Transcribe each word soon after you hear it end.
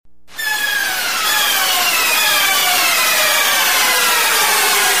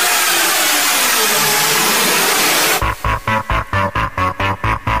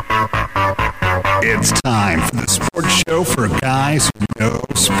time for the sports show for guys who know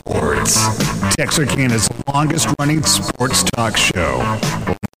sports. Texarkana's longest-running sports talk show.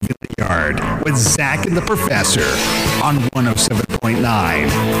 In the Yard with Zach and the Professor on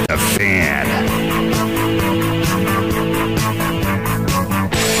 107.9 The Fan.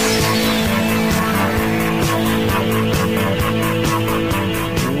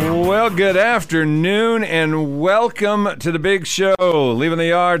 Well, good afternoon and welcome to the big show. Leaving the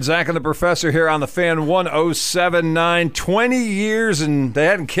Yard, Zach and the Professor here on the Fan 107.9. 20 years and they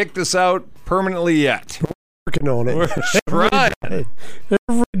hadn't kicked us out permanently yet. Working on it. We're trying. Every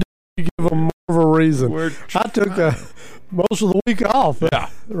day you give them more of a reason. I took most of the week off. Yeah.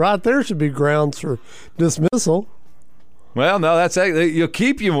 Right there should be grounds for dismissal. Well, no, you'll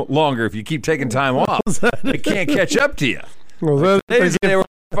keep you longer if you keep taking time off. They can't catch up to you. Well, They were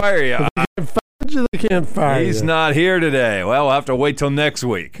fire you. They can't fire He's you. not here today. Well, we'll have to wait till next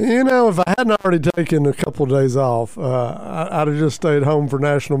week. You know, if I hadn't already taken a couple of days off, I'd have just stayed home for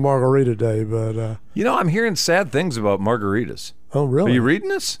National Margarita Day. But You know, I'm hearing sad things about margaritas. oh, really? Are you reading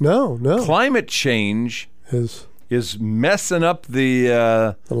this? No. Climate change is messing up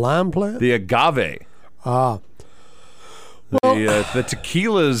the lime plant? the agave. Well, The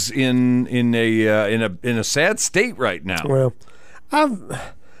tequila's in a sad state right now. Well,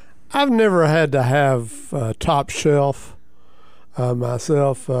 I've never had to have top shelf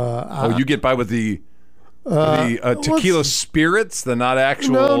myself. You get by with the tequila spirits, the not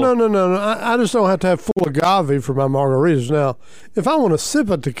actual. No. I just don't have to have full agave for my margaritas. Now, if I want to sip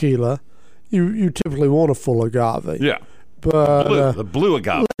a tequila, you typically want a full agave. Yeah, But the blue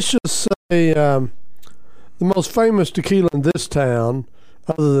agave. let's just say the most famous tequila in this town,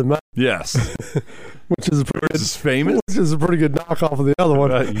 other than mine, Yes, which is a pretty this is famous. which is a pretty good knockoff of the other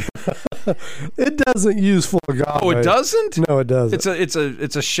one. It doesn't use full agave. Oh, it doesn't. No, it doesn't.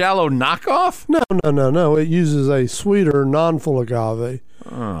 It's a shallow knockoff. No. It uses a sweeter, non-full agave.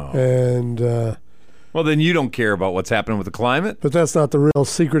 Oh. And Well, then you don't care about what's happening with the climate. but that's not the real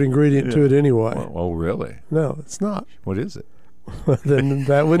secret ingredient to it anyway. Oh, really? No, it's not. What is it? Then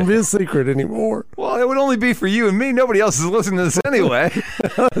that wouldn't be a secret anymore. Well, it would only be for you and me. Nobody else is listening to this anyway.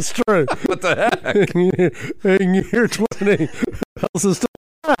 That's true. What the heck? In year 20, who else is still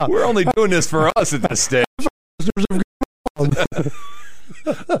out? We're only doing this for us at this stage.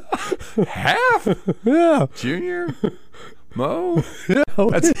 Half? Yeah. Junior? Mo? Yeah.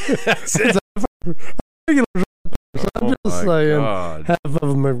 That's it. I'm just saying, God. half of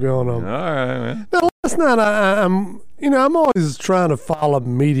them have gone All on. right, man. Now, last night, I'm always trying to follow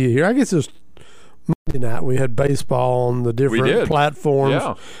media here. I guess it was Monday night. We had baseball on the different did. platforms.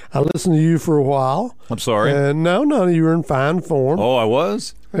 Yeah. I listened to you for a while. I'm sorry. And no, you were in fine form. Oh, I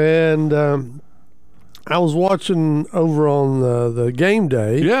was? And I was watching over on the game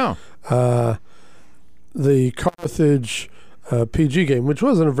day. Yeah. The Carthage PG game, which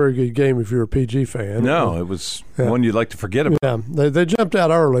wasn't a very good game if you're a PG fan. No, it was Yeah. one you'd like to forget about. Yeah, they jumped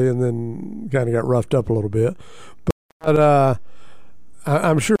out early and then kind of got roughed up a little bit. But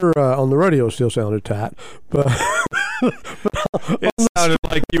I'm sure on the radio it still sounded tight. But It sounded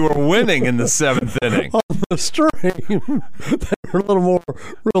like you were winning in the seventh inning. on the stream, they were a little more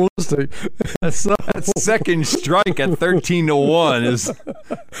realistic. So, That second strike at 13-1 is.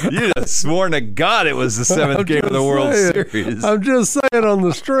 You'd have sworn to God it was the seventh I'm game of the just World saying. Series. I'm just saying on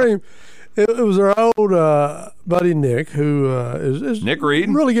the stream, it was our old buddy Nick, who is Nick Reed?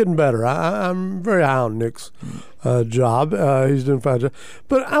 really getting better. I'm very high on Nick's job. He's doing a fine job.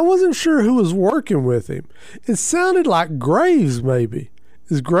 But I wasn't sure who was working with him. It sounded like Graves, maybe.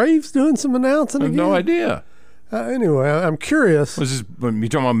 Is Graves doing some announcing I have again? no idea. Anyway, I'm curious. Was you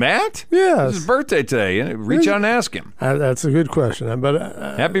talking about Matt? Yes. It's his birthday today. Reach out and ask him. That's a good question. But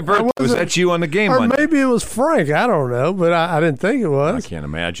Happy birthday. Was that you on the game Or Monday? maybe it was Frank. I don't know, but I didn't think it I was. can't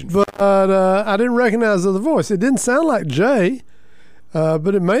imagine. But I didn't recognize the voice. It didn't sound like Jay,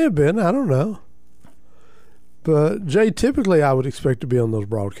 but it may have been. I don't know. But Jay, typically, I would expect to be on those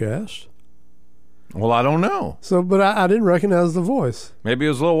broadcasts. Well, I don't know. So, but I didn't recognize the voice. Maybe it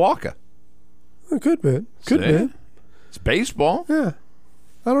was Lil Walker. It could be. Could See? be. It's baseball. Yeah.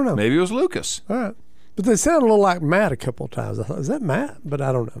 I don't know. Maybe it was Lucas. All right. But they sound a little like Matt a couple of times. I thought, is that Matt? But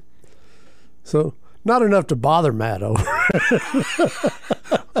I don't know. So, not enough to bother Matt over.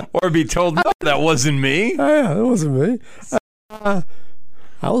 Or be told, no, that wasn't me. Yeah, it wasn't me. I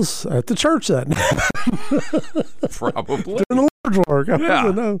was at the church that night. Probably. Doing the Lord's work. I Yeah.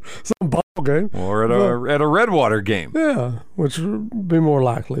 don't know. Some ball game. Or at a Redwater game. Yeah, which would be more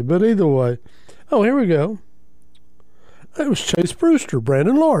likely. But either way. Oh, here we go. It was Chase Brewster,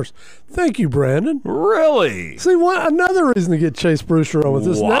 Brandon Lars. Thank you, Brandon. Really? See, another reason to get Chase Brewster on with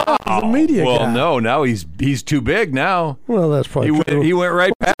this now. He's a media guy. Well, no, now he's too big now. Well, that's probably true. He went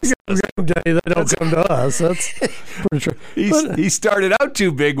right past us. They don't come to us. That's pretty true. He started out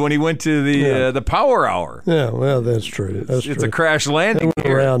too big when he went to the Power Hour. Yeah, well, that's true. It's a crash landing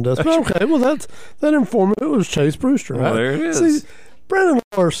here. Around us. But okay, well, that informant was Chase Brewster. Right? Well, there it is. See, Brandon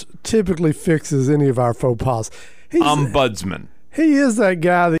Lars typically fixes any of our faux pas. Ombudsman. He is that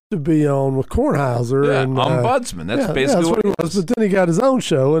guy that used to be on with Kornheiser. Yeah, and, ombudsman. That's basically what he was. But then he got his own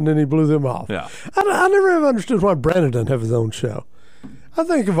show, and then he blew them off. Yeah. I never have understood why Brandon doesn't have his own show. I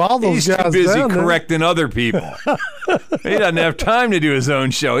think of all those guys He's too busy down there, correcting other people. He doesn't have time to do his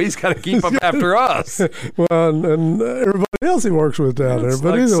own show. He's got to keep up after us. Well, and everybody else he works with down there.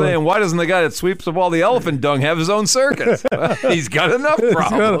 But like saying, why doesn't the guy that sweeps up all the elephant dung have his own circus? He's got enough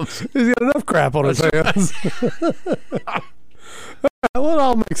problems. He's got enough crap on his hands. Well, it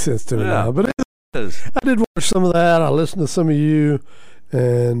all makes sense to me now. But I did watch some of that. I listened to some of you.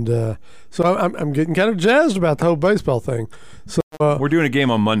 And so I'm getting kind of jazzed about the whole baseball thing. So we're doing a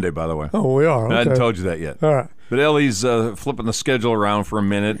game on Monday, by the way. Oh, we are. Okay. I hadn't told you that yet. All right. But Ellie's flipping the schedule around for a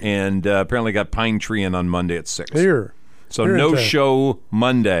minute, and apparently got Pine Tree in on Monday at 6. So no show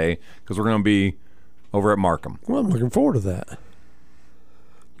Monday because we're going to be over at Markham. Well, I'm looking forward to that.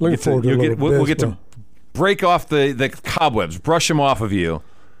 We'll get to break off the cobwebs, brush them off of you,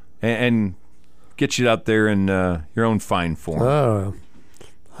 and get you out there in your own fine form.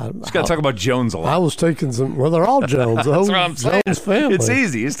 Just got to talk about Jones a lot. I was taking some. Well, they're all Jones. That's what I'm saying. Jones family. It's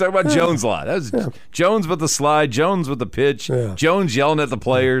easy. Just talk about Jones a lot. That was Jones with the slide, Jones with the pitch, Jones yelling at the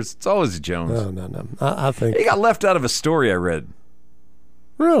players. It's always Jones. No. I think he got left out of a story I read.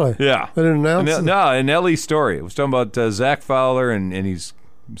 Really? Yeah. They didn't announce it? No, an Ellie's story. It was talking about Zach Fowler, and he's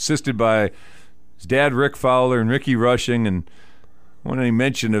assisted by his dad, Rick Fowler, and Ricky Rushing, and when he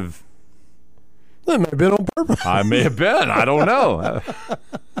mentioned of. That may have been on purpose. I may have been. I don't know.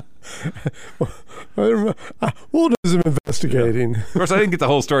 We'll do some investigating. Of course, I didn't get the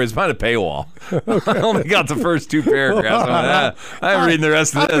whole story. It's behind a paywall. Okay. I only got the first 2 paragraphs. I haven't reading the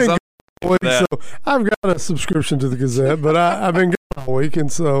rest of this. So I've got a subscription to the Gazette, but I've been gone all week,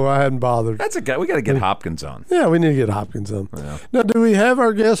 and so I hadn't bothered. That's okay. We got to get Hopkins on. Yeah, we need to get Hopkins on. Yeah. Now, do we have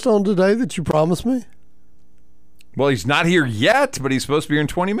our guest on today that you promised me? Well, he's not here yet, but he's supposed to be here in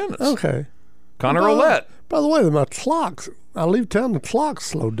 20 minutes. Okay. Connor Oullette. By the way, my clocks, I leave town, the clock's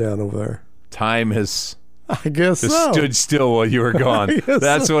slowed down over there. Time has stood still while you were gone.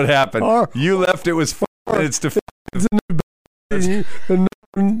 That's what happened. You left, it was 4 minutes to and no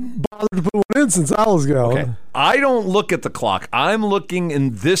one bothered to put one in since I was gone. Okay. I don't look at the clock. I'm looking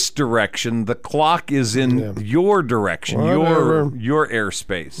in this direction. The clock is in your direction, your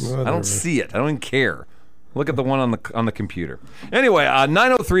airspace. Whatever. I don't see it. I don't even care. Look at the one on the computer. Anyway,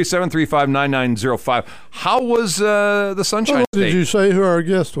 903-735-9905. How was the Sunshine State? Did you say who our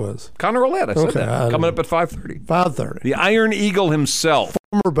guest was? Connor Oullette. I said that. Coming up at 5:30. 5:30. The Iron Eagle himself.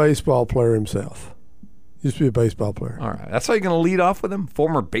 Former baseball player himself. Used to be a baseball player. All right. That's how you're going to lead off with him?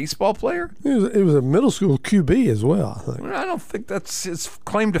 Former baseball player? He was a middle school QB as well, I think. I don't think that's his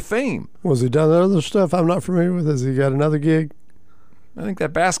claim to fame. Was he done other stuff I'm not familiar with? Has he got another gig? I think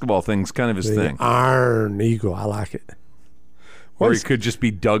that basketball thing's kind of his thing. Iron Eagle. I like it. Or he could just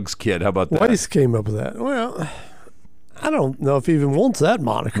be Doug's kid. How about that? Weiss came up with that. Well, I don't know if he even wants that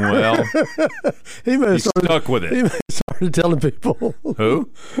moniker. Well, he's stuck with it. He may have started telling people. Who?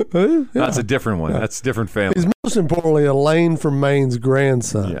 Yeah. That's a different one. That's a different family. He's most importantly Elaine from Maine's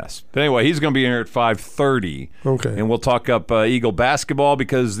grandson. Yes. But anyway, he's going to be here at 5:30. Okay. And we'll talk up Eagle basketball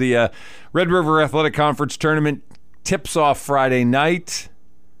because the Red River Athletic Conference tournament tips off Friday night.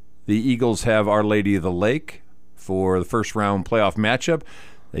 The Eagles have Our Lady of the Lake for the first round playoff matchup.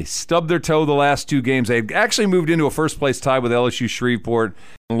 They stubbed their toe the last 2 games. They actually moved into a first-place tie with LSU Shreveport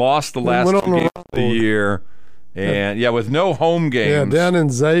and lost the last 2 games of the year. And, with no home games. Yeah, down in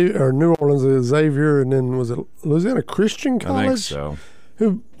New Orleans, Xavier, and then was it Louisiana Christian College? I think so.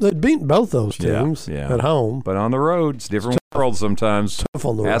 They'd beaten both those teams at home. But on the road, it's different world sometimes. Tough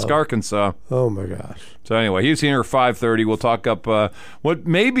on the road. Ask Arkansas. Oh, my gosh. So anyway, he's here at 5:30. We'll talk up what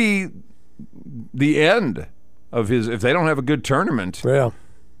may be the end of his, if they don't have a good tournament. Yeah.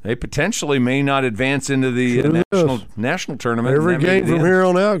 They potentially may not advance into the national tournament. Every game from here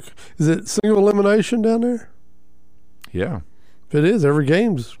on out. Is it single elimination down there? Yeah. If it is, every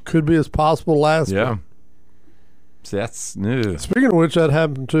game could be as possible last. Yeah. See, that's new. Speaking of which, that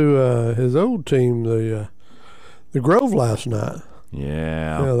happened to his old team, the Grove, last night.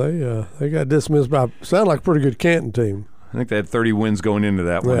 Yeah. Yeah, they got dismissed by sound like a pretty good Canton team. I think they had 30 wins going into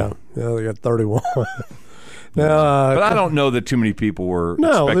that one. Yeah, they got 31. Now, but I don't know that too many people were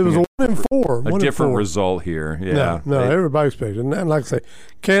no, it was expecting 1-4. a different result here. Yeah. No, everybody expected. And like I say,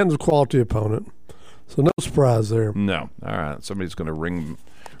 Canton's a quality opponent. So no surprise there. No. All right. Somebody's going to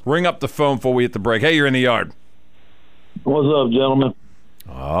ring up the phone before we hit the break. Hey, you're in the yard. What's up, gentlemen?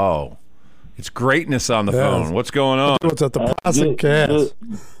 Oh, it's greatness on the phone. What's going on? What's at the Classic Cast?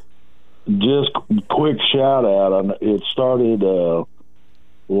 Just quick shout out. It started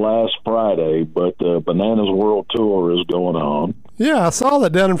last Friday, but the Bananas World Tour is going on. Yeah, I saw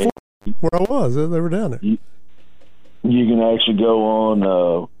that down in Florida where I was. They were down there. You can actually go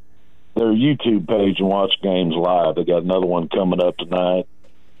on their YouTube page and watch games live. They got another one coming up tonight.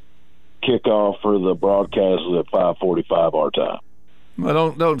 Kickoff for the broadcast is at 5:45 our time.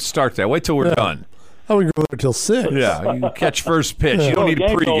 Well, don't start that. Wait till we're done. I would go there till 6. Yeah, you catch first pitch. You don't need a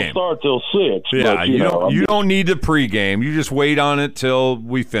pregame. Don't start till 6. Yeah, but, you don't need the pregame. You just wait on it till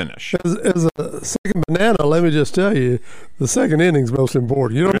we finish. As a second banana, let me just tell you, the second inning's most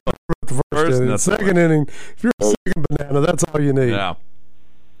important. You don't know about the first inning. The second inning, if you're a second banana, that's all you need. Yeah.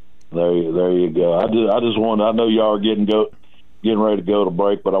 There you go. I just want. I know y'all are getting ready to go to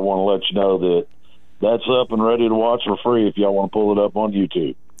break, but I want to let you know that that's up and ready to watch for free if y'all want to pull it up on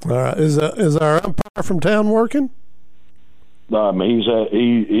YouTube. All right. Is our umpire from town working? I mean,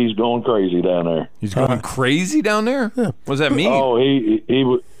 he's going crazy down there. He's going crazy down there? Yeah. What does that mean? Oh, he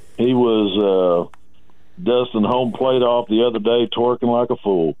was dusting home plate off the other day, twerking like a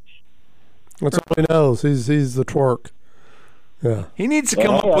fool. That's all he knows. He's the twerk. Yeah. He needs to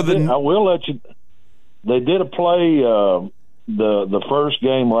come up with I will let you. They did a play the first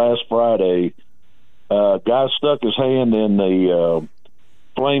game last Friday. Guy stuck his hand in the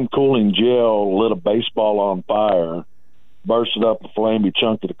flame cooling gel, lit a baseball on fire, bursted up the flame. He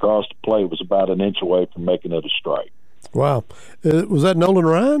chunked it across the plate. Was about an inch away from making it a strike. Wow. Was that Nolan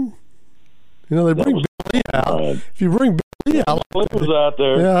Ryan? You know, they bring Billy out. If you bring Billy out. Billy was out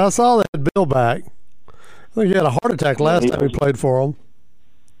there. Yeah, I saw that Bill back. I think he had a heart attack last time he played for him.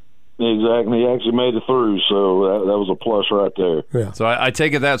 Exactly. He actually made it through, so that was a plus right there. Yeah. So I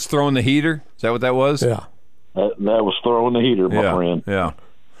take it that's throwing the heater? Is that what that was? Yeah. That was throwing the heater, my friend. Yeah.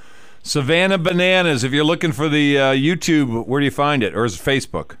 Savannah Bananas, if you're looking for the YouTube, where do you find it? Or is it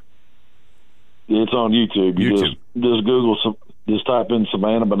Facebook? It's on YouTube. You just Google, just type in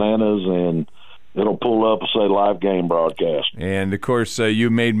Savannah Bananas, and it'll pull up and say live game broadcast. And, of course,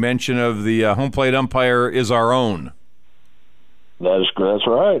 you made mention of the home plate umpire is our own. That's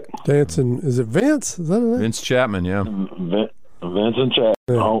right. Dancing, is it Vince? Is that it? Vince Chapman, yeah. Vincent Chapman,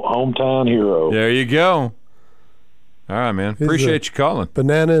 hometown hero. There you go. All right, man. Appreciate you calling.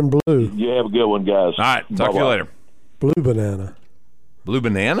 Banana and blue. You have a good one, guys. All right. Talk to you later. Blue banana. Blue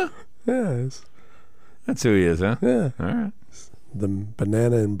banana? Yeah. That's who he is, huh? Yeah. All right. The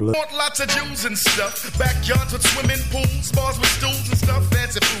banana and blue. Want lots of Jews and stuff. Backyards with swimming pools, bars with stools and stuff.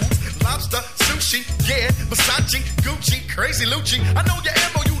 Fancy foods, lobster, sushi, yeah, Versace, Gucci, crazy Lucci. I know your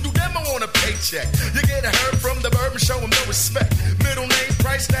ammo, you do demo on a paycheck. You get a herb from the verb and show him no respect. Middle name,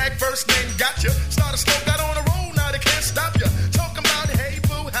 price tag, first name, gotcha. Start a slow, got on a roll, now they can't stop you. Talking about, hey,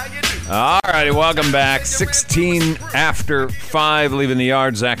 boo, how you do? All righty, welcome back. 16 after 5, leaving the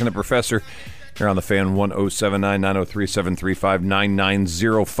yard. Zach and the Professor. Here on the Fan,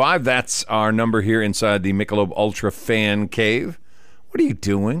 1-079-903-735-9905. That's our number here inside the Michelob Ultra Fan Cave. What are you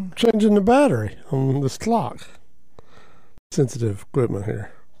doing? Changing the battery on this clock. Sensitive equipment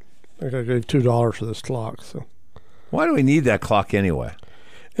here. I think I gave $2 for this clock. So, why do we need that clock anyway?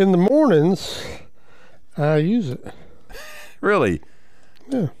 in the mornings, I use it. Really?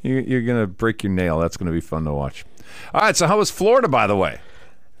 Yeah. You're going to break your nail. That's going to be fun to watch. All right, so how was Florida, by the way?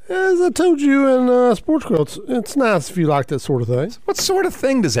 As I told you in Sports Quotes, it's nice if you like that sort of thing. What sort of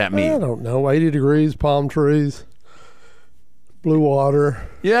thing does that mean? I don't know. 80 degrees, palm trees, blue water.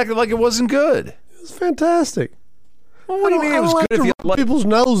 You acted like it wasn't good. It was fantastic. Well, what do you mean it was good if you like people's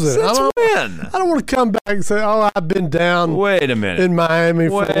noses? Since when? I don't want to come back and say, "Oh, I've been down." Wait a minute. In Miami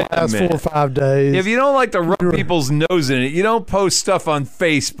for the last 4 or 5 days. If you don't like to rub people's nose in it, you don't post stuff on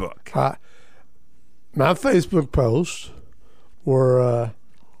Facebook. My Facebook posts were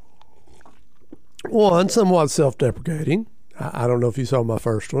one somewhat self-deprecating. I don't know if you saw my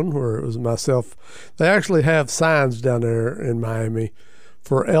first one where it was myself. They actually have signs down there in Miami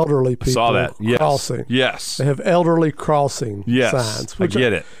for elderly people saw that. crossing. Yes. They have elderly crossing signs. I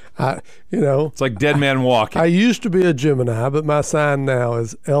get it. It's like dead man walking. I used to be a Gemini, but my sign now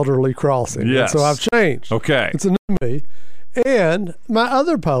is elderly crossing. Yes. And so I've changed. Okay. It's a new me. And my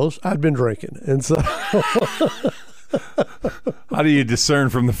other post, I'd been drinking. And so how do you discern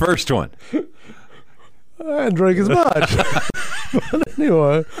from the first one? I didn't drink as much. But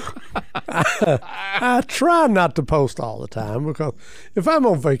anyway, I try not to post all the time because if I'm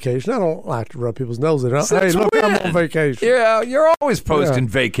on vacation, I don't like to rub people's noses. Hey, look, I'm on vacation. Yeah, you're always posting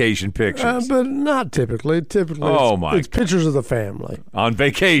vacation pictures. But not typically. Typically, it's pictures of the family. On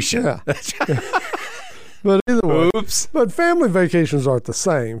vacation. Yeah. But either way, Oops. But family vacations aren't the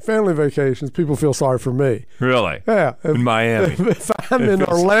same. Family vacations, people feel sorry for me. Really? Yeah. In Miami. If I'm in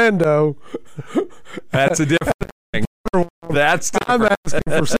Orlando, that's a different thing. That's different. I'm asking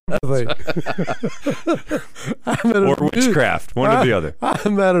for sympathy. Or witchcraft, one or the other.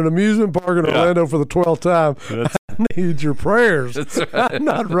 I'm at an amusement park in Orlando for the 12th time. I need your prayers. That's right. I'm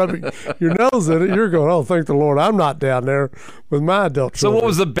not rubbing your nose in it. You're going, oh, thank the Lord, I'm not down there with my adult children. So what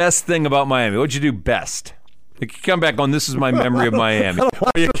was the best thing about Miami? What'd you do best? Like you come back on, this is my memory of Miami.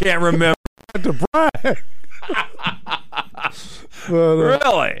 You can't remember. To brag. But,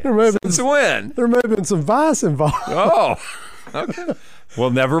 really? Since when? There may have been some vice involved. Oh, okay. Well,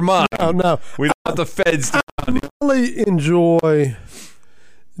 never mind. No. We don't want the feds to. I really enjoy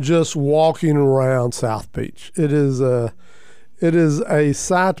just walking around South Beach. It is a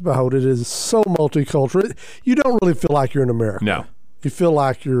sight to behold. It is so multicultural. You don't really feel like you're in America. No. You feel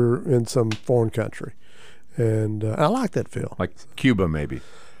like you're in some foreign country. And I like that feel. Like Cuba, maybe.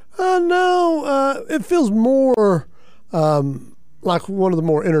 No, it feels more like one of the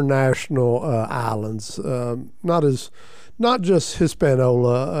more international islands. Not just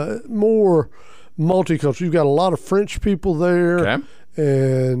Hispaniola, more multicultural. You've got a lot of French people there. Okay.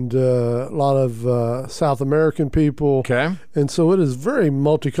 And a lot of South American people. Okay. And so it is very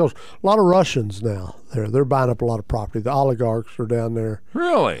multicultural. A lot of Russians now there. They're buying up a lot of property. The oligarchs are down there.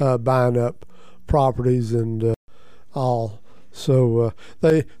 Really? Buying up properties and all. So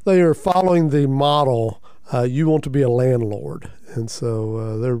they are following the model, you want to be a landlord. And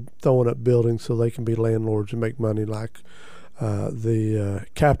so they're throwing up buildings so they can be landlords and make money like the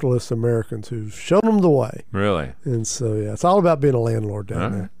capitalist Americans who've shown them the way. Really? And so, yeah, it's all about being a landlord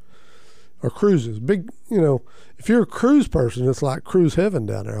down there. Or cruises. Big, if you're a cruise person, it's like cruise heaven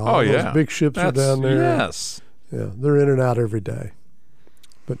down there. All those big ships are down there. Yes. Yeah, they're in and out every day.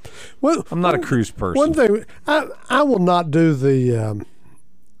 But I'm not a cruise person. One thing, I will not do the,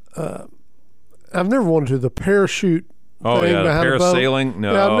 I've never wanted to do the parachute thing behind parasailing? A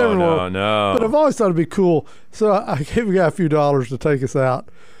boat. No. But I've always thought it'd be cool. So I gave a guy a few dollars to take us out.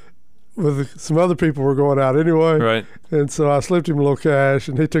 With some other people were going out anyway. Right. And so I slipped him a little cash,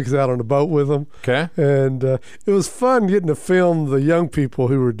 and he took us out on the boat with him. Okay. And it was fun getting to film the young people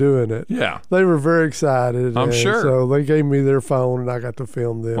who were doing it. Yeah. They were very excited. I'm sure. So they gave me their phone, and I got to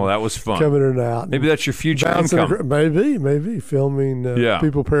film them. Well, that was fun. Coming in and out. Maybe that's your future income. Maybe filming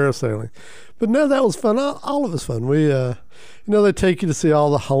people parasailing. But no, that was fun. All of it's fun. We, they take you to see all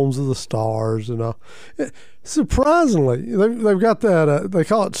the homes of the stars and all. Surprisingly, they've got that. They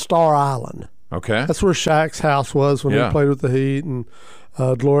call it Star Island. Okay. That's where Shaq's house was when he played with the Heat, and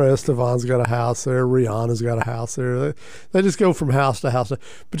Gloria Estefan's got a house there. Rihanna's got a house there. They just go from house to house.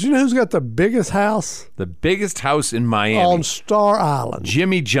 But you know who's got the biggest house? The biggest house in Miami. On Star Island.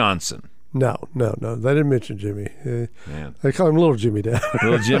 Jimmy Johnson. No. They didn't mention Jimmy. Man. They call him Little Jimmy down.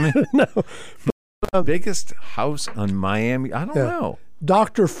 Little Jimmy? No. Biggest house on Miami? I don't know.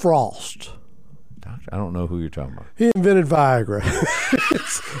 Dr. Frost. I don't know who you're talking about. He invented Viagra.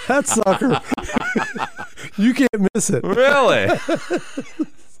 That sucker. You can't miss it. Really?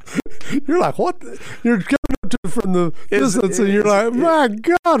 You're like, what? You're coming up to it from the distance, and you're like, my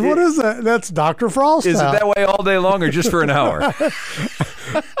God, what is that? That's Dr. Frost. Is it that way all day long or just for an hour?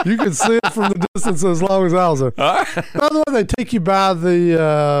 You can see it from the distance as long as I was there. By the way, they take you by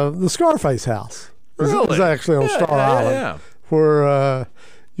the Scarface house. Really? It's actually on Star Island, where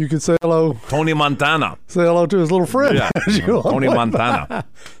you could say hello. Tony Montana. Say hello to his little friend. Yeah, Tony Montana.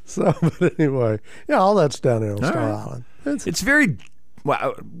 So, but anyway, all that's down there on Star Island. It's very.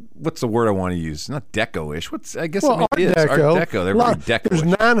 Well, what's the word I want to use? Not deco-ish. Art Deco. They're very deco-ish. There's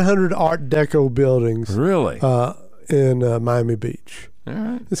 900 Art Deco buildings. Really? In Miami Beach. All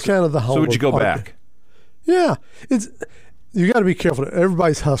right. It's kind of the home. So would you go Art back? Yeah, you got to be careful.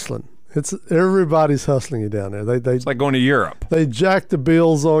 Everybody's hustling. Everybody's hustling you down there. It's like going to Europe. They jack the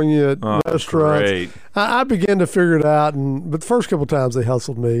bills on you at restaurants. Great. I began to figure it out, but the first couple of times they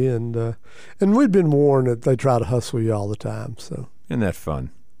hustled me, and we'd been warned that they try to hustle you all the time. So isn't that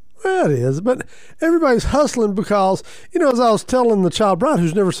fun? Well, it is, but everybody's hustling because as I was telling the child bride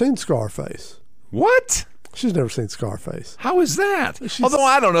who's never seen Scarface. What? She's never seen Scarface. How is that? Although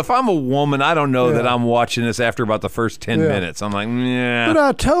I don't know. If I'm a woman, I don't know that I'm watching this after about the first 10 minutes. I'm like, yeah. But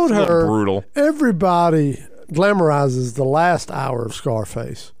I told her, brutal. Everybody glamorizes the last hour of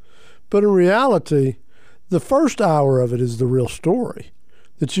Scarface. But in reality, the first hour of it is the real story.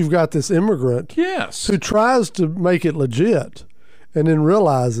 that you've got this immigrant Yes. who tries to make it legit and then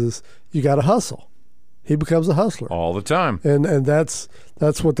realizes you got to hustle. He becomes a hustler. All the time. And that's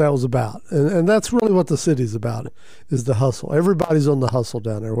what that was about. And that's really what the city's about, is the hustle. Everybody's on the hustle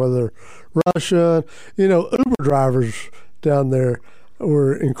down there, whether Russian, Uber drivers down there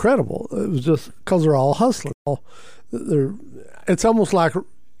were incredible. It was just because they're all hustling. It's almost like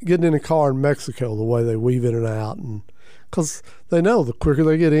getting in a car in Mexico, the way they weave in and out. And because they know the quicker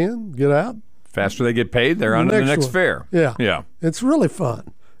they get in, get out. Faster they get paid, they're on to the next fare. Yeah. Yeah. It's really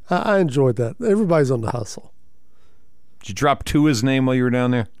fun. I enjoyed that. Everybody's on the hustle. Did you drop Tua's name while you were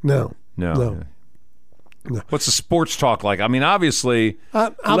down there? No. What's the sports talk like? I mean, obviously, I'll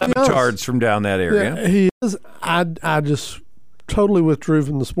be Lebatard's from down that area. Yeah, he is. I just totally withdrew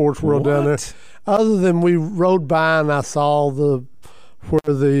from the sports world down there. Other than we rode by and I saw where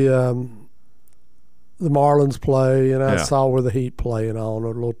the Marlins play, and I saw where the Heat play and all on a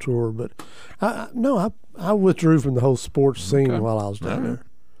little tour. But I withdrew from the whole sports scene while I was down there.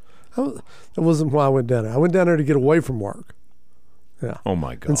 That wasn't why I went down there. I went down there to get away from work. Yeah. Oh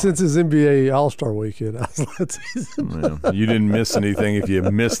my God. And since it's NBA All-Star Weekend, I was like, well, you didn't miss anything if you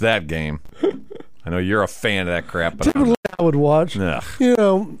missed that game. I know you're a fan of that crap. But typically I would watch. Ugh.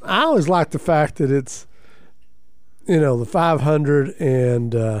 I always like the fact that it's, the 500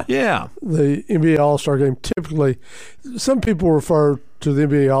 and the NBA All-Star Game. Typically, some people refer to the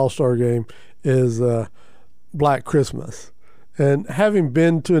NBA All-Star Game as Black Christmas. And having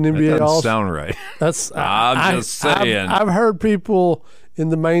been to an NBA All-Star, sound right. That's I'm just saying. I've heard people in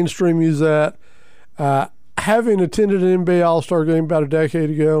the mainstream use that. Having attended an NBA All-Star Game about a decade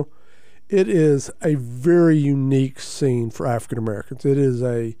ago, it is a very unique scene for African Americans. It is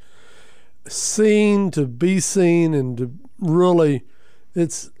a scene to be seen, and to really,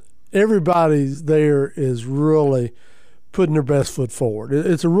 everybody's there is really putting their best foot forward.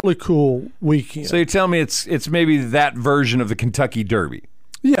 It's a really cool weekend. So you tell me it's maybe that version of the Kentucky Derby.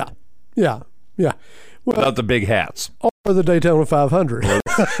 Yeah. Well, without the big hats. Or the Daytona 500.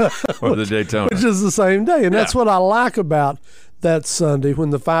 Or the Daytona. Which is the same day. And that's what I like about that Sunday when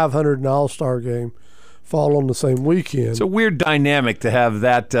the 500 and All-Star Game fall on the same weekend. It's a weird dynamic to have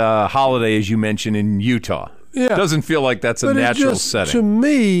that holiday, as you mentioned, in Utah. Yeah. It doesn't feel like that's a natural setting. To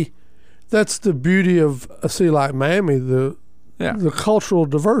me, that's the beauty of a city like Miami, the cultural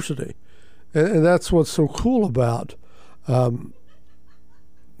diversity. And that's what's so cool about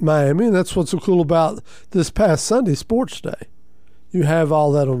Miami, and that's what's so cool about this past Sunday, Sports Day. You have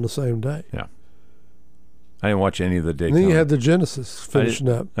all that on the same day. Yeah. I didn't watch any of the Daytona. And then you had the Genesis finishing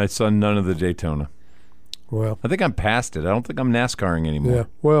up. I saw none of the Daytona. Well, I think I'm past it. I don't think I'm NASCARing anymore. Yeah.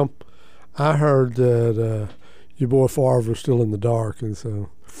 Well, I heard that your boy Favre was still in the dark, and so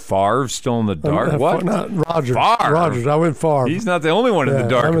Favre's still in the dark? What? Not Rogers. Favre. Rogers. I went Favre. He's not the only one in the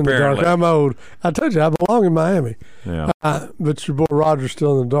dark, I'm in apparently. The dark. I'm old. I told you, I belong in Miami. Yeah. But your boy Rogers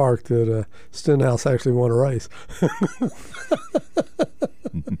still in the dark that Stenhouse actually won a race.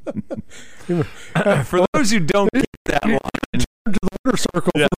 For those who don't get that line. To the winner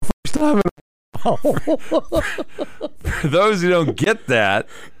circle for the first time For those who don't get that,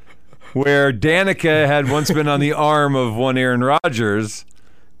 where Danica had once been on the arm of one Aaron Rodgers.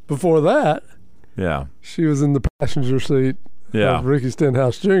 Before that, she was in the passenger seat of Ricky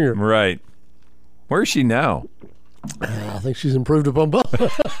Stenhouse Jr. Right. Where is she now? I think she's improved upon both.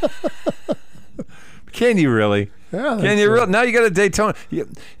 Can you really? Yeah. Can you really? Now you got a Daytona.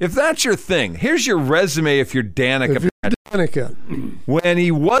 If that's your thing, here's your resume if you're Danica. If you're Danica. When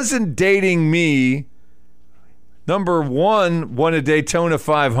he wasn't dating me, number one, won a Daytona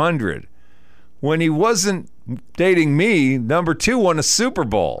 500. When he wasn't dating me, number two, won a Super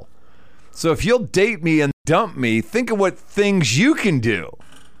Bowl. So if you'll date me and dump me, think of what things you can do.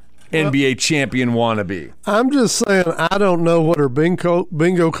 NBA champion wannabe. I'm just saying, I don't know what her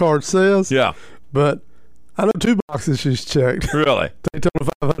bingo card says. Yeah. But I know two boxes she's checked. Really?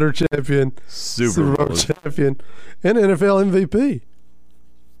 Daytona 500 champion, Super Bowl champion, and NFL MVP.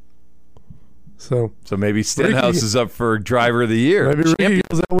 So maybe Stenhouse is up for driver of the year. Maybe Ricky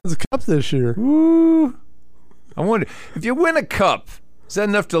goes out and wins the cup this year. Ooh. I wonder, if you win a cup, is that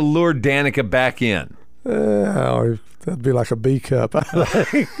enough to lure Danica back in? That'd be like a B cup, I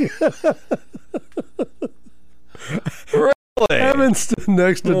think. Really? Having stood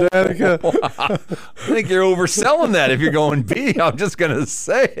next to Danica. I think you're overselling that if you're going B. I'm just going to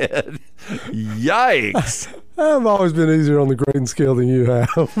say it. Yikes. I've always been easier on the grading scale than you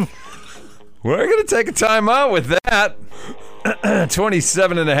have. We're going to take a time out with that.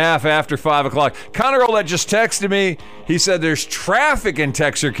 27.5 after 5 o'clock. Connor Oullette just texted me. He said there's traffic in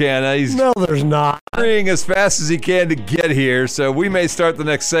Texarkana. He's No, there's not. hurrying as fast as he can to get here, so we may start the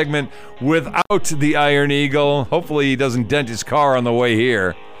next segment without the Iron Eagle. Hopefully he doesn't dent his car on the way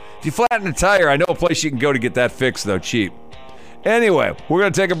here. If you flatten a tire, I know a place you can go to get that fixed, though, cheap. Anyway, we're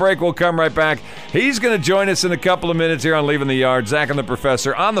going to take a break. We'll come right back. He's going to join us in a couple of minutes here on Leaving the Yard. Zach and the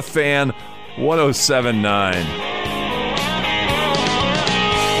Professor on the Fan 107.9.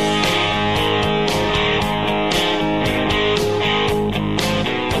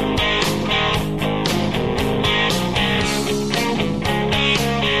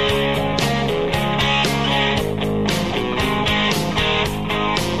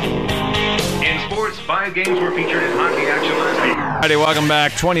 Games were featured in hockey action last night. Alrighty, welcome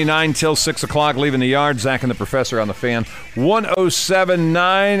back. 29 till 6 o'clock, Leaving the Yard. Zach and the Professor on the Fan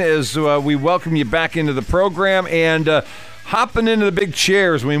 107.9 as we welcome you back into the program and hopping into the big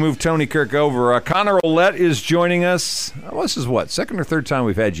chairs when we move Tony Kirk over. Connor Oullette is joining us. This is what, second or third time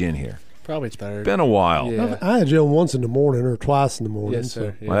we've had you in here? Probably third. Been a while. Yeah. I had you on once in the morning or twice in the morning. Yes,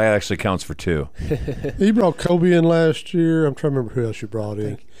 sir. Yeah. Well, that actually counts for two. You brought Kobe in last year. I'm trying to remember who else you brought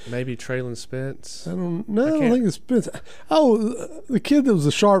in. Maybe Traylon Spence. I don't think it's Spence. Oh, the kid that was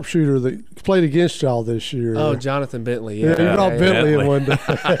a sharpshooter that played against y'all this year. Oh, Jonathan Bentley. Yeah, you brought Bentley in one day.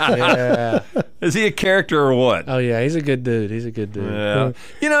 Yeah. Is he a character or what? Oh, yeah. He's a good dude. Yeah.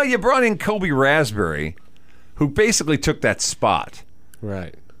 You know, you brought in Kobe Raspberry, who basically took that spot.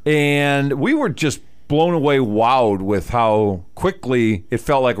 Right. And we were just blown away, wowed with how quickly it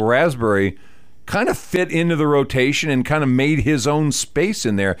felt like Raspberry kind of fit into the rotation and kind of made his own space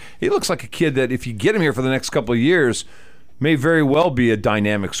in there. He looks like a kid that if you get him here for the next couple of years, may very well be a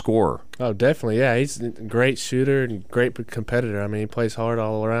dynamic scorer. Oh, definitely. Yeah, he's a great shooter and great competitor. I mean, he plays hard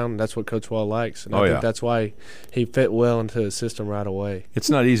all around. That's what Coach Wall likes. And I think that's why he fit well into the system right away.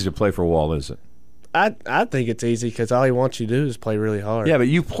 It's not easy to play for Wall, is it? I think it's easy because all he wants you to do is play really hard. Yeah, but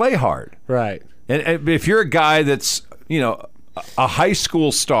you play hard. Right. And if you're a guy that's, a high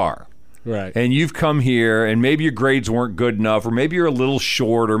school star, right, and you've come here and maybe your grades weren't good enough or maybe you're a little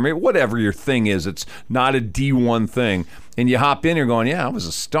short or maybe whatever your thing is, it's not a D1 thing, and you hop in here going, yeah, I was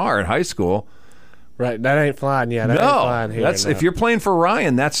a star in high school. Right, that ain't flying. Yeah, that ain't flying here. If you're playing for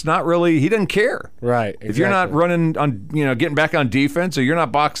Ryan, that's not really. He doesn't care. Right. Exactly. If you're not running on, getting back on defense, or you're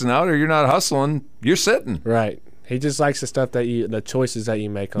not boxing out, or you're not hustling, you're sitting. Right. He just likes the stuff the choices that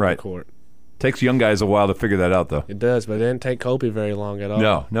you make on the court. Takes young guys a while to figure that out, though. It does, but it didn't take Kobe very long at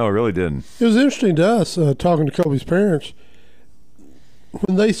all. No, it really didn't. It was interesting to us talking to Kobe's parents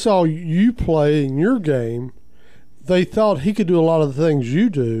when they saw you play in your game. They thought he could do a lot of the things you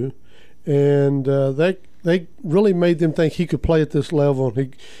do. And they really made them think he could play at this level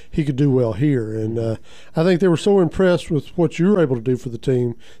and he could do well here. And I think they were so impressed with what you were able to do for the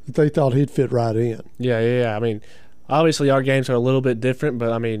team that they thought he'd fit right in. Yeah. I mean, obviously our games are a little bit different,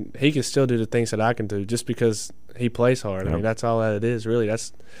 but, I mean, he can still do the things that I can do just because he plays hard. I mean, that's all that it is, really.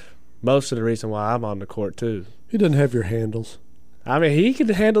 That's most of the reason why I'm on the court, too. He doesn't have your handles. I mean, he could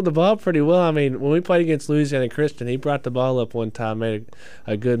handle the ball pretty well. I mean, when we played against Louisiana Christian, he brought the ball up one time, made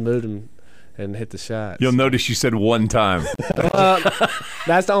a good move, and hit the shot. You'll notice you said one time.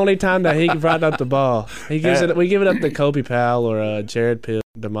 That's the only time that he brought up the ball. We give it up to Kobe Powell or Jared Pill,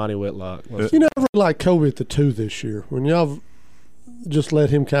 Damani Whitlock. You know, I really like Kobe at the two this year. When y'all just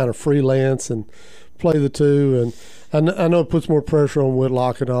let him kind of freelance and play the two, and I know it puts more pressure on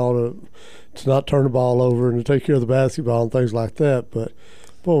Whitlock and all to not turn the ball over and to take care of the basketball and things like that. But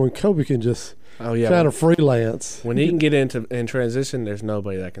boy, when Kobe can just kind of freelance, when he can get in transition, there's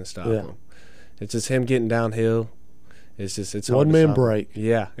nobody that can stop him. It's just him getting downhill. It's one man break.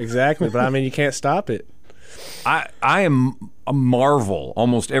 Yeah, exactly. But I mean, you can't stop it. I am a marvel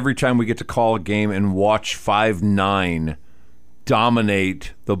almost every time we get to call a game and watch 5'9"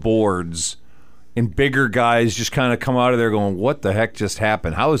 dominate the boards, and bigger guys just kind of come out of there going, "What the heck just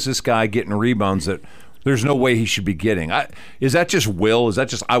happened? How is this guy getting rebounds that there's no way he should be getting?" Is that just will? Is that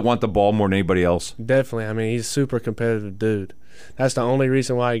just I want the ball more than anybody else? Definitely. I mean, he's a super competitive dude. That's the only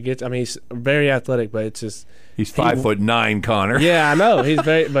reason why he gets. I mean, he's very athletic, but it's just he's 5'9", Connor. Yeah, I know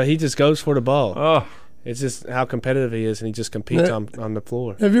but he just goes for the ball. Oh, it's just how competitive he is, and he just competes on the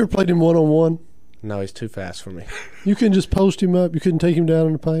floor. Have you ever played him 1-on-1? No, he's too fast for me. You couldn't just post him up. You couldn't take him down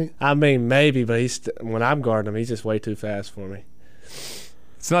in the paint. I mean, maybe, but when I'm guarding him, he's just way too fast for me.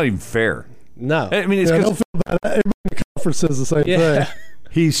 It's not even fair. No, I mean, it's I don't feel bad. Everybody in the conference says the same thing.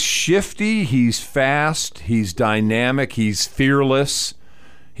 He's shifty, he's fast, he's dynamic, he's fearless.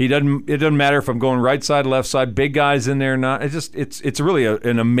 It doesn't matter if I'm going right side, left side, big guys in there or not. It's really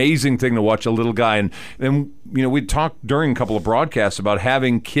an amazing thing to watch a little guy. And we talked during a couple of broadcasts about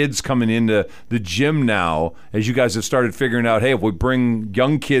having kids coming into the gym now, as you guys have started figuring out, hey, if we bring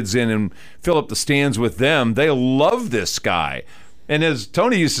young kids in and fill up the stands with them, they love this guy. And as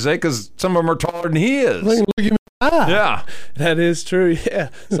Tony used to say, because some of them are taller than he is. Look at me. Yeah, that is true. Yeah,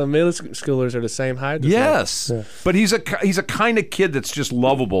 some middle schoolers are the same height. Yes, but he's a kind of kid that's just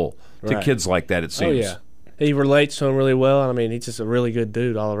lovable to kids like that. It seems. Oh yeah, he relates to him really well. I mean, he's just a really good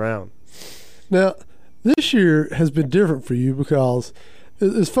dude all around. Now, this year has been different for you because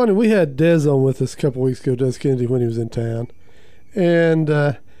it's funny. We had Des on with us a couple weeks ago, Des Kennedy, when he was in town, and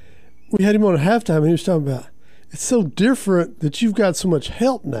we had him on at halftime, and he was talking about it's so different that you've got so much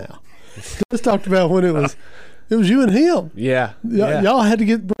help now. Des talked about when it was you and him. Yeah. Y'all had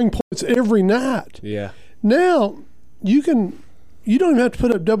to bring points every night. Yeah. Now you don't even have to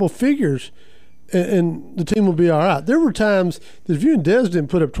put up double figures, and the team will be all right. There were times that if you and Des didn't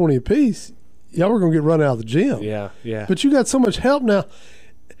put up 20 apiece, y'all were going to get run out of the gym. Yeah. But you got so much help now.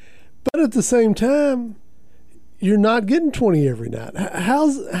 But at the same time, you're not getting 20 every night.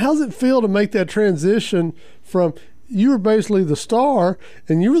 How's it feel to make that transition from you were basically the star,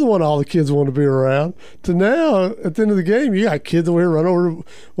 and you were the one all the kids want to be around, to now, at the end of the game, you got kids over here run over.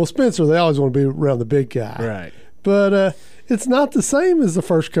 Well, Spencer, they always want to be around the big guy. Right. But it's not the same as the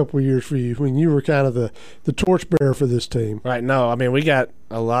first couple of years for you when you were kind of the torchbearer for this team. Right. No, I mean, we got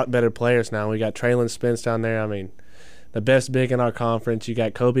a lot better players now. We got Traylon Spence down there. I mean, the best big in our conference. You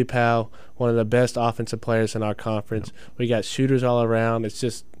got Kobe Powell, one of the best offensive players in our conference. We got shooters all around. It's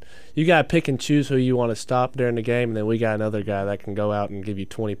just you got to pick and choose who you want to stop during the game, and then we got another guy that can go out and give you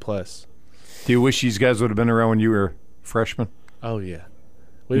 20+. Do you wish these guys would have been around when you were freshmen? Oh, yeah.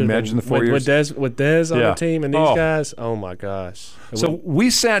 Imagine the 4 years. With Des on the team and these guys, oh, my gosh. So we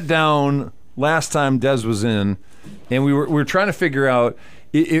sat down last time Des was in, and we were trying to figure out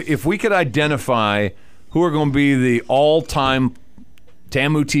if we could identify who are going to be the all-time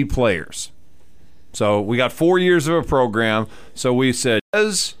TAMUT players. So we got 4 years of a program. So we said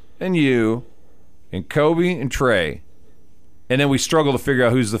Des and you and Kobe and Trey, and then we struggled to figure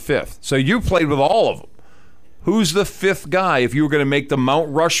out who's the fifth. So you played with all of them. Who's the fifth guy if you were going to make the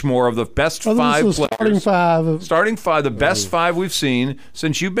Mount Rushmore of the best five players? Starting five, the best five we've seen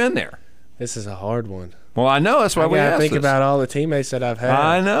since you've been there. This is a hard one. Well, I know. That's why we asked think about all the teammates that I've had.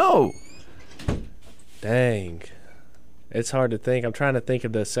 I know. Dang. It's hard to think. I'm trying to think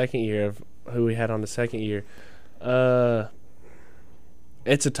of the second year of who we had on the second year.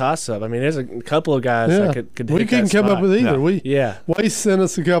 It's a toss-up. I mean, there's a couple of guys that could hit we couldn't that come up with either. No. Wace sent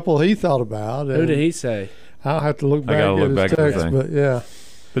us a couple he thought about. Who did he say? I'll have to look back at his text, but yeah.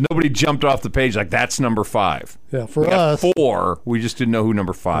 But nobody jumped off the page like that's number 5. Yeah, for us, 4. We just didn't know who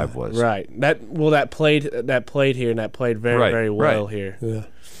number 5 was. Right. That played here and that played very well here. Yeah.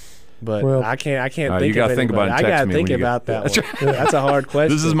 But I can't think you gotta of think about it. I got to think about that one. That's a hard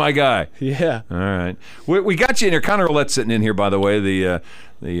question. This is my guy. Yeah. All right. We got you in here. Connor Oullette sitting in here, by the way, the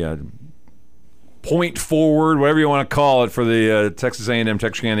point forward, whatever you want to call it, for the Texas A&M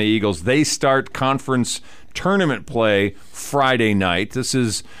Texarkana Eagles. They start conference tournament play Friday night. This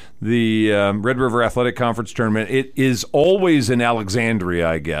is the Red River Athletic Conference tournament. It is always in Alexandria,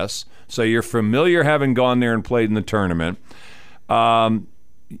 I guess. So you're familiar having gone there and played in the tournament.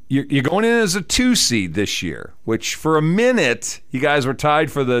 You're going in as a 2 seed this year, which for a minute you guys were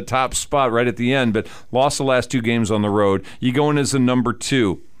tied for the top spot right at the end, but lost the last 2 games on the road. You go in as a number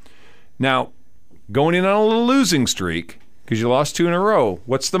 2. Now, going in on a little losing streak because you lost 2 in a row.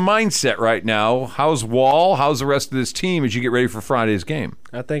 What's the mindset right now? How's Wall? How's the rest of this team as you get ready for Friday's game?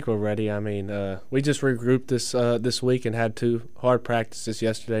 I think we're ready. I mean, we just regrouped this week and had 2 hard practices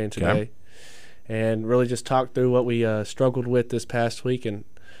yesterday and today, and really just talked through what we struggled with this past week, and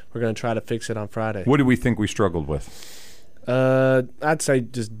we're going to try to fix it on Friday. What do we think we struggled with? I'd say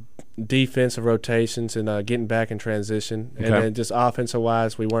just defensive rotations and getting back in transition. Okay. And then just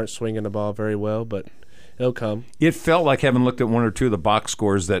offensive-wise, we weren't swinging the ball very well, but it'll come. It felt like, having looked at 1 or 2 of the box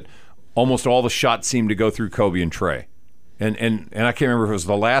scores, that almost all the shots seemed to go through Kobe and Trey. And I can't remember if it was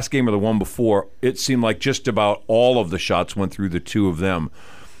the last game or the one before. It seemed like just about all of the shots went through the 2 of them.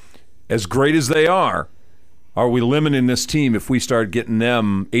 As great as they are we limiting this team if we start getting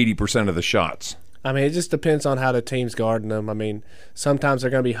them 80% of the shots? I mean, it just depends on how the team's guarding them. I mean, sometimes they're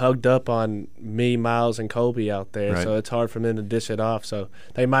going to be hugged up on me, Miles, and Kobe out there, so it's hard for them to dish it off. So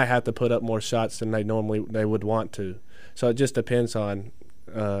they might have to put up more shots than they would want to. So it just depends on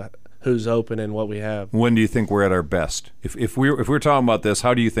who's open and what we have. When do you think we're at our best? If we're talking about this,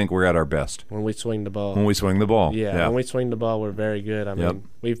 how do you think we're at our best? When we swing the ball. When we swing the ball. Yeah, when we swing the ball, we're very good. I mean,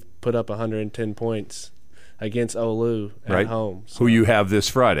 we've put up 110 points against Olu at home. So. Who you have this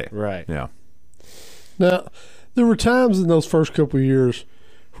Friday. Right. Yeah. Now, there were times in those first couple of years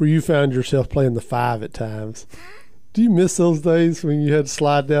where you found yourself playing the 5 at times. Do you miss those days when you had to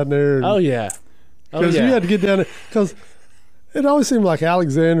slide down there? Oh, yeah. Because you had to get down there. Because it always seemed like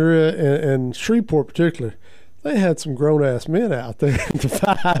Alexandria and Shreveport particularly, they had some grown-ass men out there at the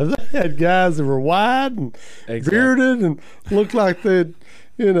 5. They had guys that were wide and bearded and looked like they'd,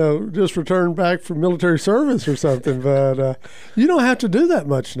 just returned back from military service or something. But you don't have to do that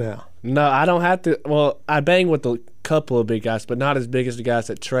much now. No, I don't have to. Well, I bang with a couple of big guys, but not as big as the guys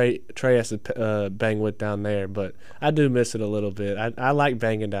that Trey has to bang with down there. But I do miss it a little bit. I like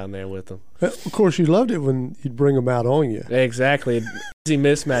banging down there with them. Of course, you loved it when you'd bring them out on you. Exactly. Easy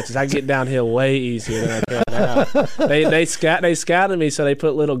mismatches. I get downhill way easier than I can now. They scouted me, so they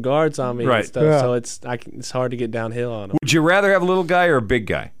put little guards on me and stuff. Yeah. So it's hard to get downhill on them. Would you rather have a little guy or a big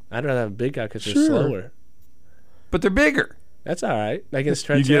guy? I'd rather have a big guy because they're Sure. slower. But they're bigger. That's all right. They can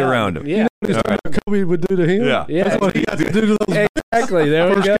stretch. You get out. around them. Yeah. Kobe would do to him. Yeah. That's what he had to do to those Exactly. There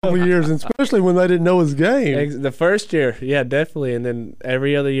we first go. couple of years, and especially when they didn't know his game. The first year, yeah, definitely, and then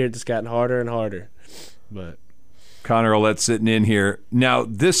every other year, it's just gotten harder and harder. But Connor Oullette sitting in here. Now,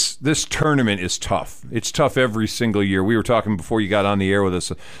 this tournament is tough. It's tough every single year. We were talking before you got on the air with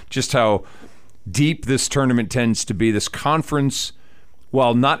us just how deep this tournament tends to be. This conference,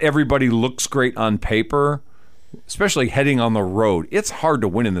 while not everybody looks great on paper, especially heading on the road, it's hard to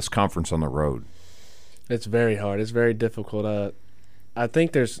win in this conference on the road. it's very hard. It's very difficult. I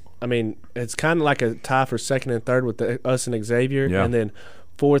think it's kind of like a tie for second and third with us and Xavier, and then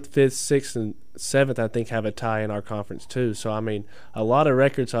fourth, fifth, sixth, and seventh, I think, have a tie in our conference too. So, a lot of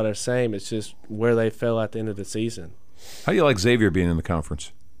records are the same. It's just where they fell at the end of the season. How do you like Xavier being in the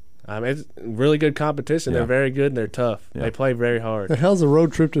conference? It's really good competition. They're very good and they're tough. They play very hard. How's the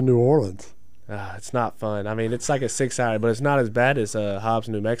road trip to New Orleans? It's not fun. It's like a 6-hour, but it's not as bad as Hobbs,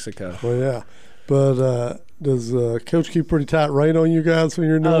 New Mexico. Well, yeah. But does Coach keep pretty tight rein on you guys when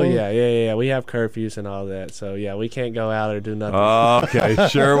you're in New Orleans? Yeah. We have curfews and all that. So, yeah, we can't go out or do nothing. Okay,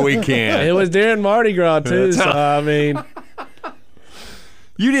 sure we can. It was during Mardi Gras, too. So,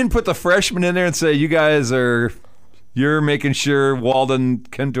 You didn't put the freshmen in there and say, you're making sure Walden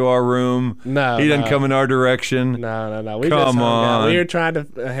come to our room. No. He doesn't come in our direction. No. Come on. We were trying to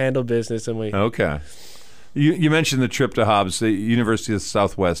handle business, and we. Okay. You mentioned the trip to Hobbs. The University of the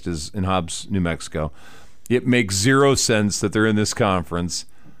Southwest is in Hobbs, New Mexico. It makes zero sense that they're in this conference.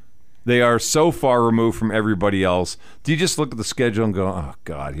 They are so far removed from everybody else. Do you just look at the schedule and go, oh,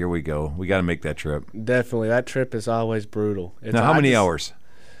 God, here we go. We got to make that trip. Definitely. That trip is always brutal. Now, how many hours?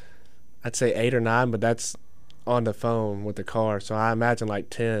 I'd say 8 or 9, but that's on the phone with the car. So I imagine like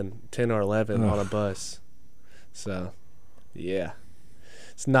 10 or 11 on a bus. So, yeah.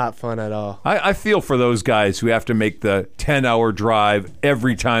 It's not fun at all. I feel for those guys who have to make the 10-hour drive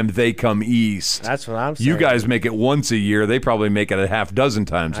every time they come east. That's what I'm saying. You guys make it once a year. They probably make it a half dozen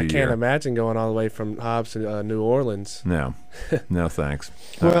times a year. I can't imagine going all the way from Hobbs to New Orleans. No. No, thanks.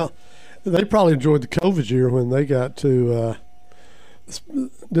 Well, they probably enjoyed the COVID year when they got to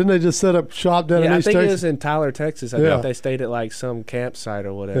didn't they just set up shop down in East Texas? I think it was in Tyler, Texas. I think they stayed at like some campsite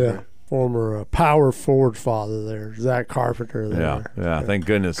or whatever. Yeah. Former power forward father there, Zach Carpenter there. Yeah, thank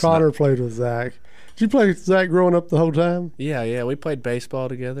goodness. Connor played with Zach. Did you play with Zach growing up the whole time? Yeah. We played baseball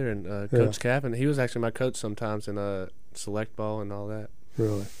together, and Coach Cavan, he was actually my coach sometimes in select ball and all that.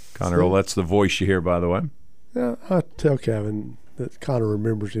 Really? Connor Ouellette's the voice you hear, by the way. Yeah, I tell Cavan that Connor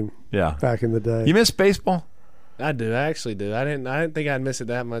remembers him back in the day. You miss baseball? I do. I actually do. I didn't think I'd miss it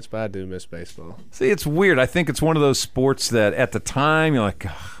that much, but I do miss baseball. See, it's weird. I think it's one of those sports that at the time you're like,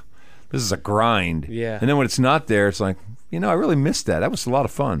 this is a grind. Yeah. And then when it's not there, it's like, I really missed that. That was a lot of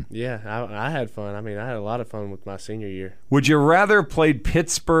fun. Yeah, I had fun. I had a lot of fun with my senior year. Would you rather played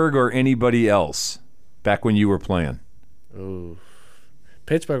Pittsburgh or anybody else back when you were playing? Ooh.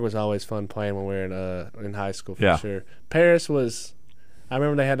 Pittsburgh was always fun playing when we were in high school, for sure. Paris was... I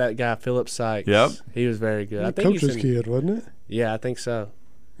remember they had that guy, Philip Sykes. Yep. He was very good. I think coach's kid, wasn't it? Yeah, I think so.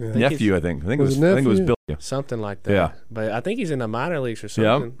 Yeah. Nephew, I think. I think it was Billy. Something like that. Yeah. But I think he's in the minor leagues or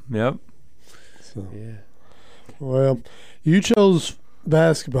something. Yep. So, yeah. Well, you chose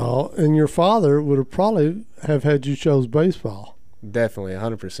basketball, and your father would have probably have had you chose baseball. Definitely,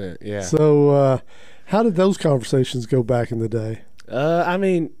 100%. Yeah. So, how did those conversations go back in the day?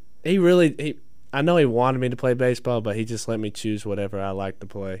 I know he wanted me to play baseball, but he just let me choose whatever I liked to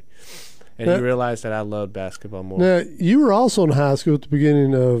play. and he realized that I loved basketball more. Now, you were also in high school at the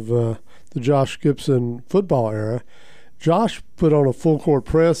beginning of the Josh Gibson football era. Josh put on a full-court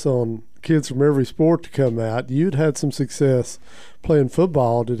press on kids from every sport to come out. You'd had some success playing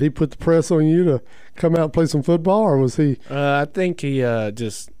football. Did he put the press on you to come out and play some football, or was he? I think he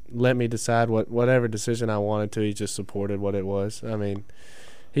just let me decide whatever decision I wanted to. He just supported what it was. I mean,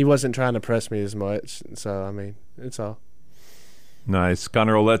 he wasn't trying to press me as much. So, I mean, it's all. Nice.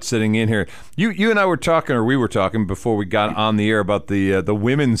 Connor Oullette sitting in here. You and I were talking, or we were talking before we got on the air about the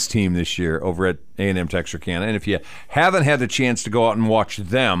women's team this year over at A&M Texarkana. And if you haven't had the chance to go out and watch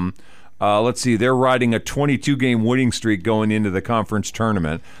them, let's see, they're riding a 22-game winning streak going into the conference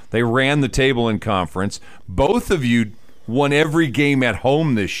tournament. They ran the table in conference. Both of you won every game at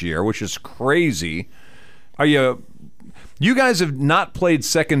home this year, which is crazy. You guys have not played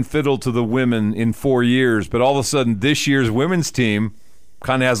second fiddle to the women in 4 years, but all of a sudden this year's women's team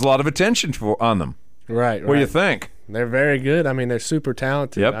kind of has a lot of attention on them. Right. What do you think? They're very good. I mean, they're super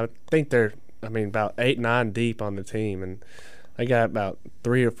talented. Yep. I think they're, about 8-9 deep on the team, and they got about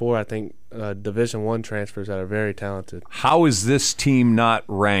 3 or 4, I think, Division I transfers that are very talented. How is this team not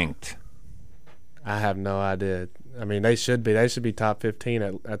ranked? I have no idea. I mean, they should be. They should be top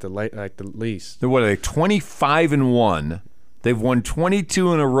 15 at the least. What are they? 25-1. They've won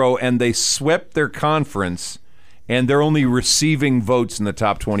 22 in a row, and they swept their conference, and they're only receiving votes in the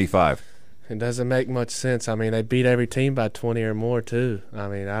top 25. It doesn't make much sense. I mean, they beat every team by 20 or more, too. I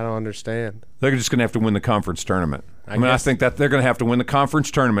mean, I don't understand. They're just going to have to win the conference tournament. I think that they're going to have to win the conference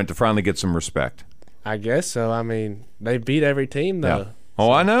tournament to finally get some respect. I guess so. I mean, they beat every team, though. Yeah.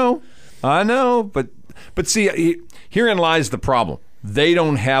 Oh, I know. But see, herein lies the problem. They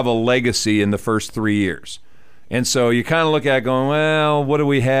don't have a legacy in the first 3 years. And so you kind of look at it going, well, what do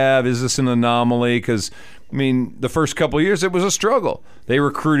we have? Is this an anomaly? Because, I mean, the first couple of years, it was a struggle. They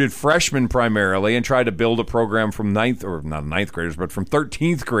recruited freshmen primarily and tried to build a program from not ninth graders, but from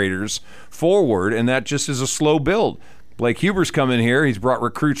 13th graders forward, and that just is a slow build. Blake Huber's come in here. He's brought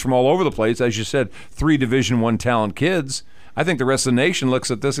recruits from all over the place. As you said, 3 Division I talent kids. I think the rest of the nation looks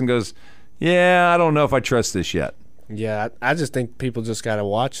at this and goes, yeah, I don't know if I trust this yet. Yeah, I just think people just got to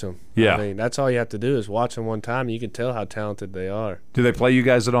watch them. Yeah. I mean, that's all you have to do is watch them one time. And you can tell how talented they are. Do they play you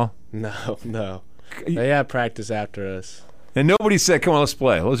guys at all? No. They have practice after us. And nobody said, come on, let's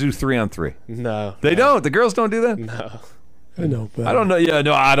play. Let's do 3-on-3. No. They don't. The girls don't do that? No. I know, but I don't know. Yeah,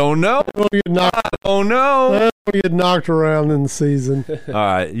 no, I don't know. I don't know. Get knocked around in the season. All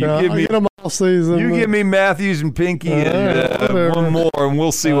right, give me get them all season. You give me Matthews and Pinky and one more, and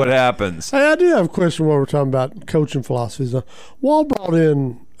we'll see what happens. Hey, I do have a question while we're talking about coaching philosophies. Wall brought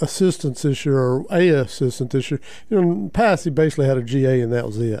in assistants this year, or a assistant this year. In the past, he basically had a GA, and that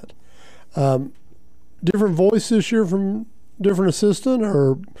was it. Different voice this year from different assistant,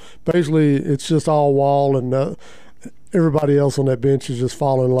 or basically it's just all Wall and everybody else on that bench is just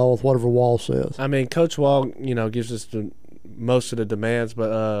following along with whatever Wall says. I mean, Coach Wall, gives us most of the demands,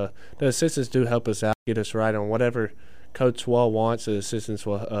 but the assistants do help us out, get us right on whatever Coach Wall wants. The assistants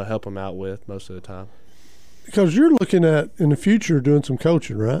will help him out with most of the time. Because you're looking at, in the future, doing some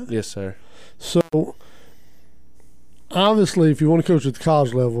coaching, right? Yes, sir. So, obviously, if you want to coach at the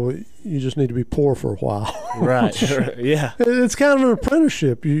college level, you just need to be poor for a while. Right. Yeah. It's kind of an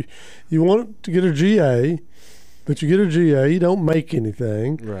apprenticeship. You want to get a GA, but you get a GA, you don't make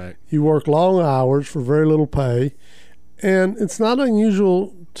anything. Right. You work long hours for very little pay. And it's not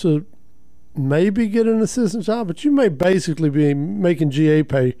unusual to maybe get an assistant job, but you may basically be making GA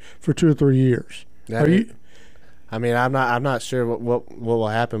pay for 2 or 3 years. I'm not sure what will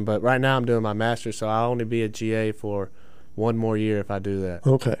happen, but right now I'm doing my master's, so I'll only be a GA for 1 more year if I do that.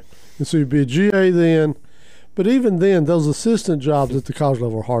 Okay. And so you'd be a GA then. But even then, those assistant jobs at the college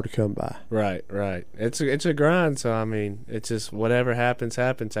level are hard to come by. Right. It's a grind. So I mean, it's just whatever happens.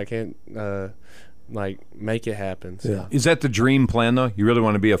 I can't make it happen. So. Yeah. Is that the dream plan though? You really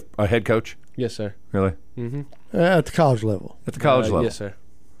want to be a head coach? Yes, sir. Really? Mm-hmm. At the college level. At the college level. Yes, sir.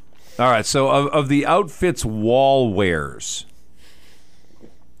 All right. So of the outfits Wall wears,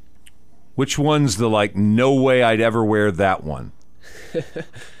 which one's the no way I'd ever wear that one?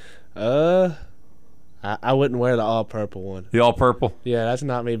 I wouldn't wear the all purple one. The all purple? Yeah, that's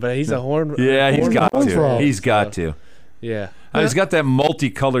not me. But he's a horn. Yeah, he's got to. frog. He's got to. Yeah. He's got that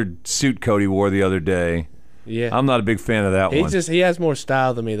multicolored suit coat he wore the other day. Yeah. I'm not a big fan of that one. He has more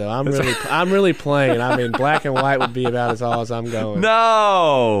style than me though. I'm really plain. I mean, black and white would be about as tall as I'm going.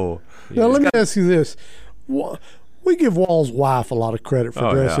 No. Now let me ask you this: we give Wall's wife a lot of credit for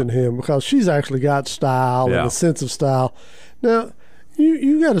dressing him because she's actually got style and a sense of style. Now,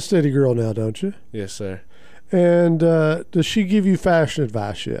 you got a steady girl now, don't you? Yes, sir. And does she give you fashion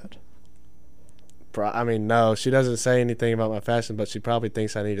advice yet? No, she doesn't say anything about my fashion, but she probably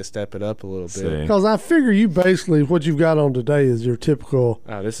thinks I need to step it up a little bit. Because I figure you basically, what you've got on today is your typical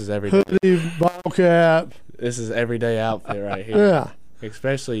Oh, this is everyday. hoodie, ball cap. This is everyday outfit right here. Yeah.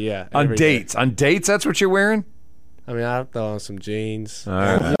 Especially, On every day. dates. On dates, that's what you're wearing? I mean, I'll throw on some jeans. All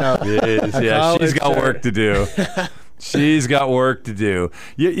right. Yeah, she's got work to do. She's got work to do.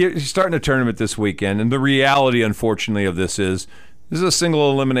 You're starting a tournament this weekend, and the reality, unfortunately, of this is a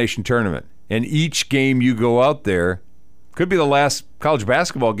single elimination tournament. And each game you go out there could be the last college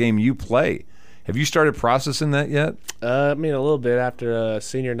basketball game you play. Have you started processing that yet? I mean, a little bit after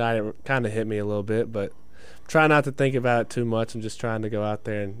senior night, it kind of hit me a little bit, but try not to think about it too much. I'm just trying to go out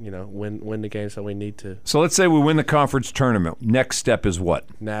there and win the games that we need to. So let's say we win the conference tournament. Next step is what?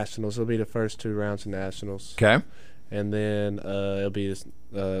 Nationals. It'll be the first 2 rounds of nationals. Okay. And then it'll be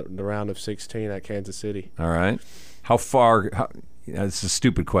the round of 16 at Kansas City. All right. How far? It's a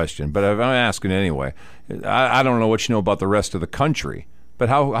stupid question, but I'm asking anyway. I don't know what you know about the rest of the country, but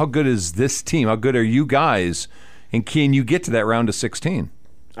how good is this team? How good are you guys? And can you get to that round of 16?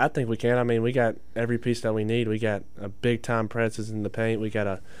 I think we can. I mean, we got every piece that we need. We got a big-time presence in the paint. We got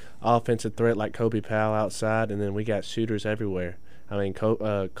a offensive threat like Kobe Powell outside, and then we got shooters everywhere. I mean,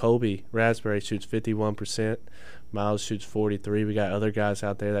 Kobe Raspberry shoots 51%. Miles shoots 43. We got other guys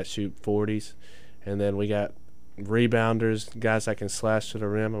out there that shoot 40s. And then we got rebounders, guys that can slash to the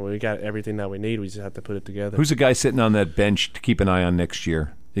rim. And we got everything that we need. We just have to put it together. Who's the guy sitting on that bench to keep an eye on next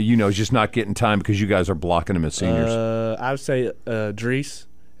year? That is just not getting time because you guys are blocking him as seniors. I would say Idris.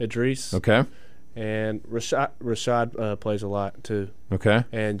 Okay. And Rashad plays a lot too. Okay.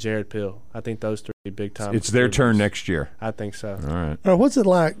 And Jared Pill. I think those 3 big time. It's their turn next year. I think so. All right. What's it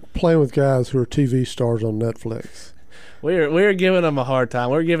like playing with guys who are TV stars on Netflix? We're giving them a hard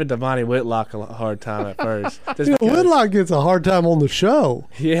time. We're giving Damani Whitlock a hard time at first. Whitlock gets a hard time on the show.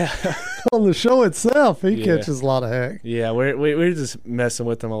 Yeah. On the show itself, he catches a lot of heck. Yeah, we're just messing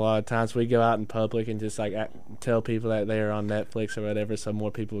with them a lot of times. We go out in public and just tell people that they are on Netflix or whatever, so more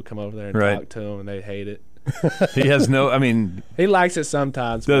people will come over there and talk to them, and they hate it. He has he likes it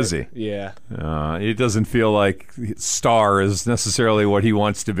sometimes. Does he? Yeah. It doesn't feel like star is necessarily what he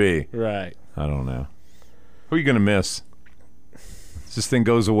wants to be. Right. I don't know. Who are you going to miss? This thing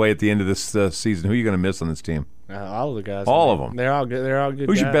goes away at the end of this season. Who are you going to miss on this team? All of the guys. All of them. They're all good. They're all good.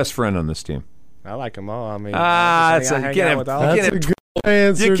 Who's guys. your best friend on this team? I like them all. I mean, that's a good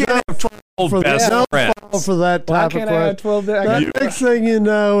answer. You can't have 12 best friends. For that type of question. The next thing you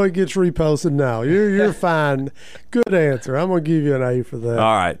know, it gets reposted. No, you're fine. Good answer. I'm going to give you an A for that.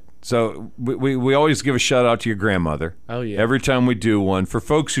 All right. So we always give a shout out to your grandmother. Oh yeah. Every time we do one. For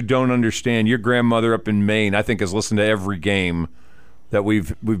folks who don't understand, your grandmother up in Maine, I think, has listened to every game that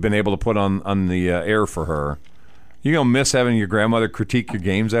we've been able to put on the air for her. You gonna miss having your grandmother critique your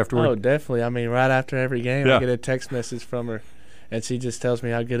games afterward? Oh, definitely. I mean, right after every game, I get a text message from her, and she just tells me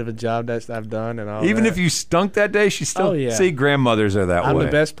how good of a job that I've done and all. Even that. if you stunk that day, she still. Oh, yeah. See, grandmothers are that way. I'm the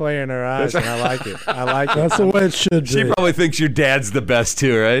best player in her eyes, and I like it. I like it. That's the way it should be. She probably thinks your dad's the best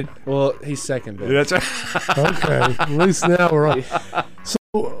too, right? Well, he's second best. That's right. Okay, at least now we're on. So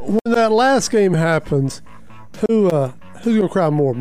when that last game happens, who's gonna cry more?